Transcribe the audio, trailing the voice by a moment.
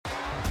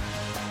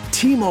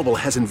T-Mobile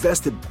has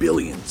invested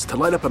billions to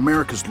light up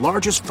America's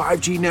largest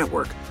 5G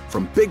network,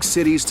 from big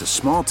cities to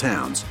small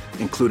towns,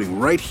 including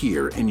right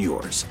here in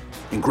yours.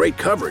 And great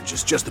coverage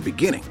is just the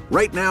beginning.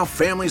 Right now,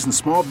 families and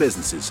small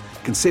businesses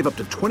can save up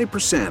to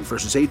 20%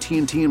 versus AT&T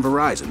and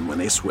Verizon when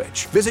they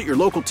switch. Visit your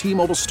local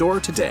T-Mobile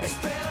store today.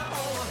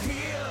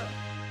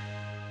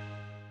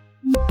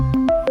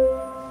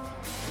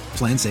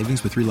 Plan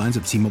savings with 3 lines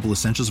of T-Mobile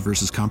Essentials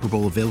versus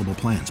comparable available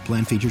plans.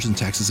 Plan features and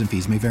taxes and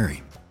fees may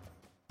vary.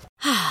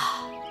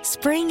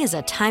 Spring is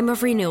a time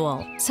of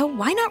renewal, so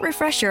why not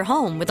refresh your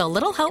home with a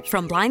little help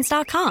from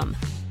Blinds.com?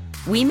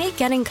 We make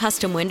getting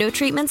custom window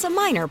treatments a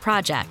minor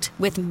project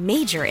with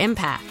major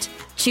impact.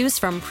 Choose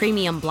from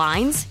premium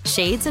blinds,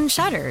 shades, and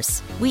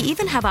shutters. We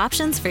even have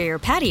options for your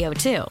patio,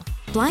 too.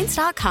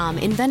 Blinds.com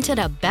invented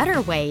a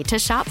better way to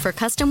shop for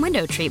custom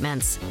window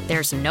treatments.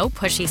 There's no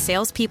pushy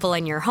salespeople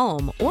in your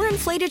home or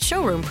inflated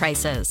showroom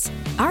prices.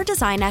 Our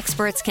design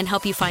experts can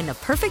help you find the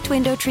perfect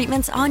window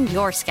treatments on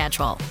your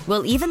schedule.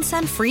 We'll even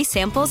send free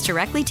samples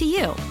directly to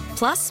you.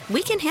 Plus,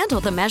 we can handle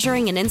the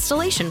measuring and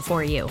installation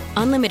for you.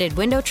 Unlimited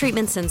window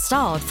treatments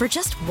installed for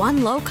just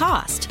one low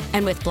cost.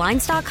 And with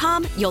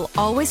Blinds.com, you'll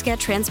always get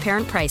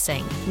transparent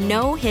pricing.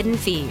 No hidden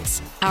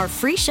fees. Our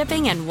free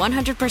shipping and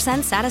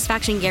 100%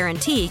 satisfaction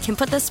guarantee can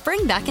put the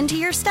spring back into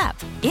your step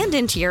and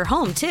into your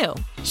home, too.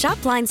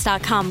 Shop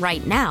Blinds.com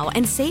right now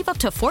and save up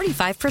to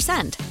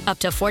 45%. Up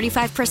to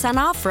 45%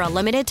 off for a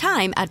limited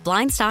time at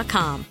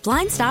Blinds.com.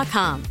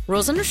 Blinds.com.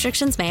 Rules and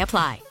restrictions may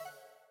apply.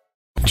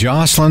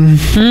 Jocelyn,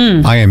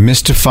 I am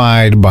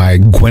mystified by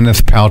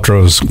Gwyneth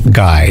Paltrow's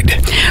guide.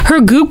 Her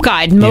Goop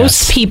guide,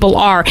 most people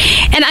are.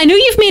 And I know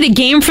you've made a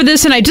game for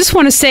this, and I just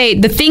want to say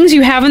the things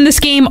you have in this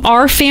game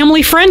are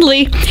family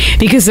friendly,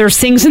 because there's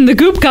things in the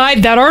Goop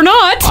guide that are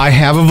not. I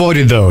have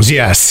avoided those,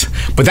 yes.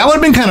 But that would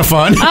have been kind of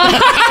fun.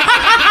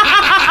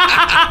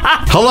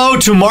 Hello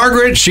to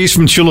Margaret. She's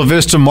from Chula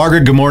Vista.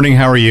 Margaret, good morning.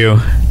 How are you?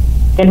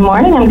 Good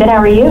morning. I'm good. How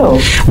are you?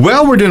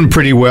 Well, we're doing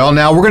pretty well.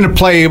 Now, we're going to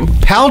play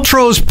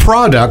Paltrow's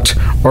Product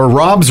or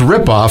Rob's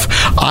Ripoff.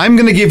 I'm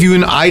going to give you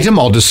an item.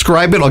 I'll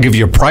describe it. I'll give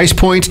you a price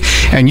point,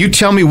 and you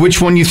tell me which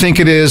one you think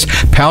it is,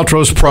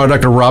 Paltrow's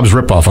Product or Rob's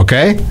Ripoff,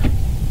 okay?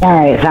 All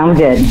right. Sounds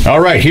good. All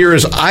right. Here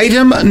is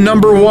item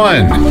number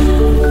 1.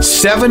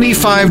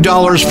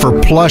 $75 for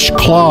plush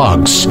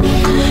clogs.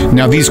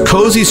 Now, these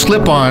cozy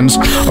slip-ons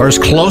are as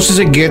close as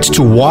it gets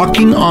to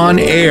walking on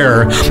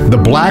air. The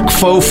black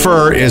faux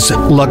fur is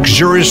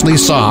luxuriously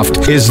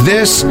soft. Is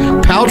this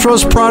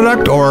Paltrow's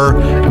Product, or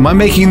am I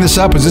making this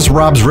up? Is this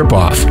Rob's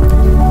Ripoff?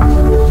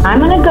 I'm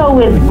going to go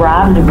with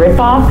Rob's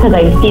Ripoff because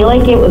I feel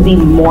like it would be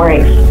more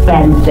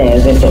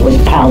expensive if it was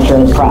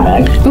Paltrow's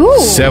Product. Ooh.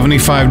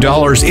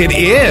 $75. It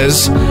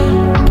is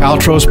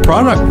Paltrow's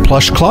Product,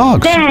 plush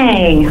clogs.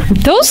 Dang.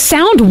 Those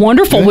sound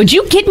wonderful. Yeah. Would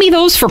you get me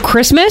those for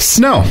Christmas?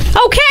 No.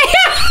 Okay.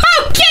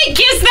 Okay,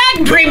 kiss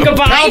that dream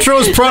goodbye.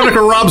 Paltrow's Product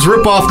or Rob's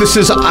Ripoff. This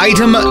is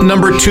item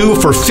number 2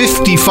 for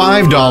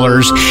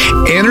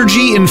 $55.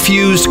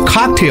 Energy-infused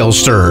cocktail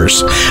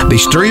stirs. They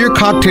stir your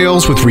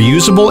cocktails with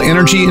reusable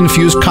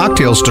energy-infused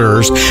cocktail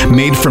stirs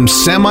made from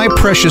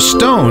semi-precious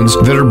stones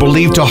that are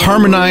believed to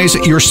harmonize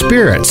your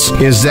spirits.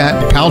 Is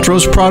that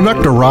Paltrow's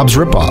Product or Rob's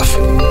Ripoff?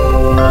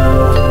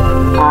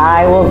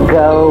 I will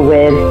go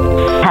with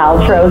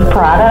Paltrow's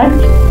Product.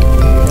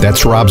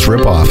 That's Rob's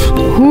Ripoff.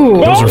 Ooh.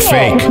 Those are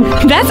fake.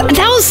 That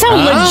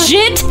sound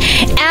legit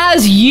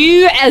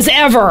as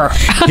ever.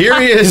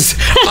 Here is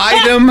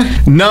item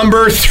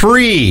number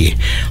 3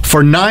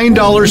 for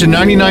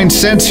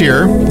 $9.99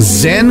 here.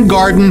 Zen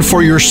Garden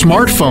for your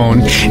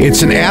smartphone.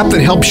 It's an app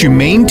that helps you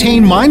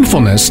maintain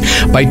mindfulness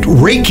by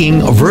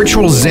raking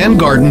virtual Zen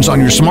gardens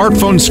on your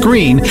smartphone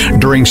screen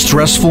during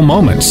stressful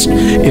moments.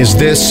 Is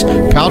this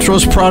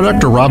Paltrow's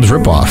Product or Rob's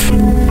Ripoff?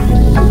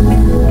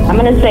 I'm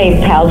going to say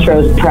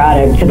Paltrow's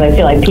Product because I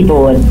feel like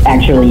people would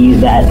actually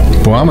use that.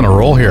 Well, I'm going to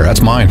roll here.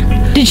 That's mine.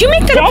 Did you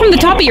make that up from the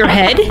top of your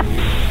head?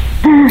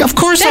 Of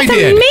course I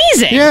did.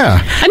 That's amazing.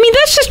 Yeah. I mean,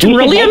 that's just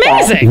really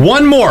amazing.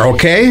 One more,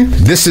 okay?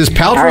 This is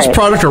Paltrow's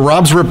Product or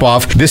Rob's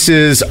Ripoff. This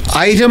is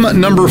item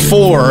number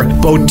 4,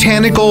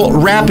 botanical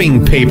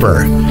wrapping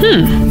paper.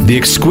 The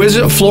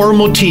exquisite floral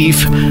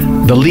motif.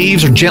 The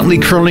leaves are gently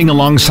curling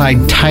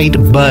alongside tight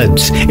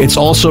buds. It's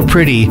also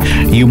pretty.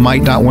 You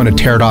might not want to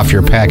tear it off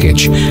your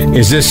package.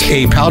 Is this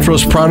a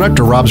Paltrow's Product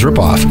or Rob's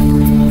Ripoff?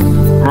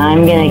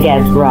 I'm going to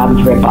guess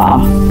Rob's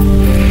Ripoff.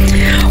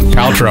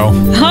 Paltrow.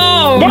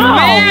 Oh,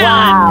 man.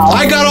 Wow.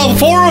 I got all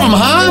 4 of them,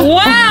 huh?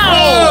 Wow.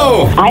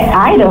 Oh.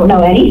 I don't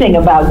know anything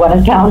about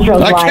Gwenyth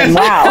Paltrow's line.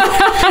 Wow.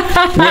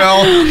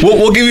 Well,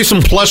 we'll give you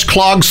some plush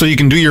clogs so you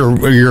can do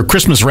your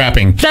Christmas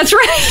wrapping. That's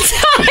right.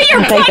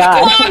 Your plush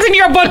clogs and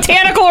your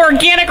botanical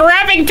organic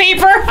wrapping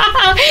paper.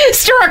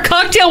 Stir a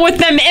cocktail with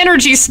them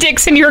energy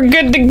sticks and you're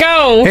good to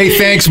go. Hey,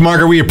 thanks,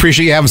 Margaret. We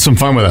appreciate you having some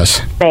fun with us.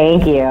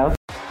 Thank you.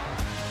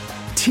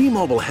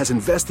 T-Mobile has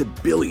invested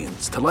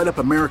billions to light up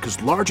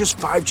America's largest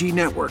 5G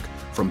network,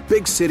 from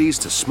big cities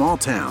to small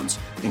towns,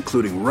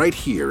 including right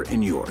here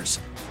in yours.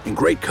 And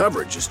great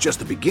coverage is just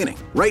the beginning.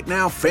 Right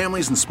now,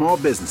 families and small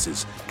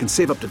businesses can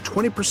save up to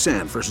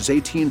 20% versus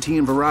AT&T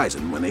and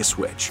Verizon when they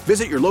switch.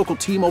 Visit your local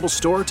T-Mobile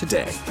store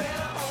today.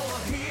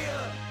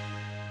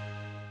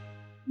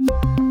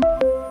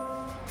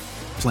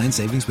 Plan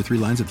savings with 3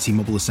 lines of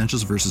T-Mobile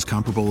Essentials versus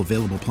comparable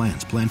available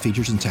plans. Plan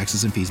features and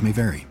taxes and fees may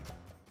vary.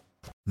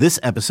 This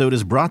episode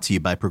is brought to you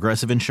by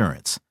Progressive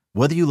Insurance.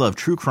 Whether you love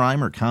true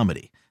crime or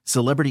comedy,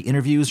 celebrity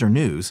interviews or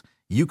news,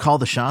 you call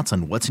the shots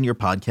on what's in your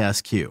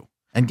podcast queue.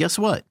 And guess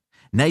what?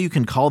 Now you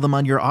can call them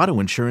on your auto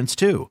insurance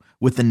too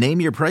with the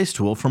Name Your Price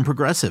tool from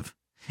Progressive.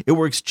 It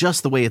works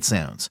just the way it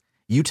sounds.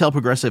 You tell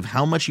Progressive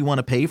how much you want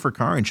to pay for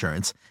car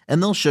insurance,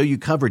 and they'll show you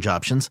coverage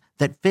options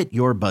that fit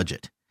your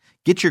budget.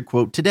 Get your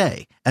quote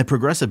today at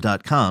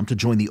Progressive.com to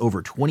join the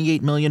over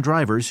 28 million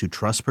drivers who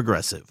trust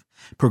Progressive.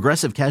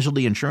 Progressive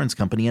Casualty Insurance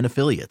Company and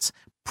Affiliates.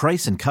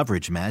 Price and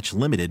coverage match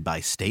limited by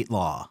state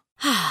law.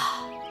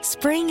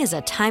 Spring is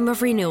a time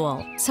of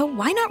renewal, so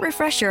why not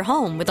refresh your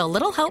home with a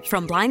little help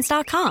from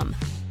Blinds.com?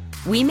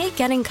 We make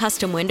getting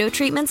custom window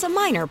treatments a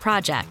minor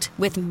project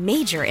with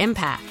major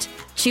impact.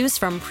 Choose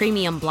from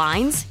premium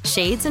blinds,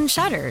 shades, and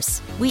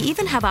shutters. We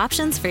even have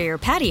options for your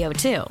patio,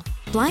 too.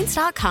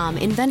 Blinds.com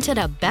invented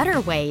a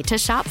better way to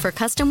shop for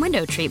custom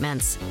window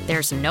treatments.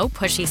 There's no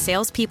pushy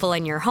salespeople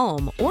in your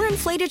home or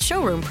inflated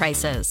showroom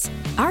prices.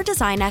 Our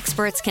design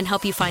experts can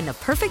help you find the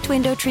perfect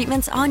window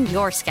treatments on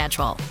your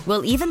schedule.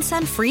 We'll even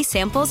send free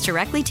samples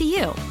directly to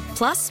you.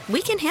 Plus,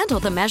 we can handle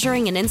the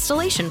measuring and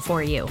installation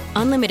for you.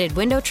 Unlimited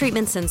window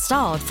treatments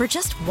installed for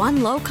just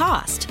one low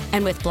cost.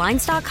 And with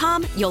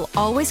Blinds.com, you'll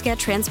always get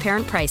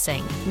transparent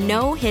pricing.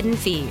 No hidden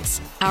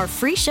fees. Our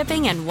free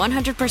shipping and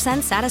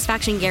 100%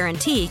 satisfaction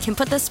guarantee can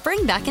put the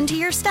spring back into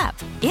your step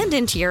and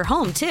into your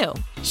home, too.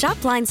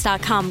 Shop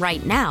Blinds.com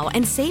right now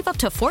and save up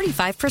to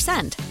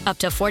 45%. Up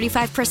to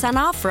 45%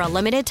 off for a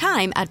limited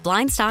time at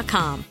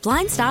Blinds.com.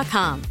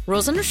 Blinds.com.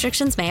 Rules and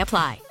restrictions may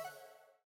apply.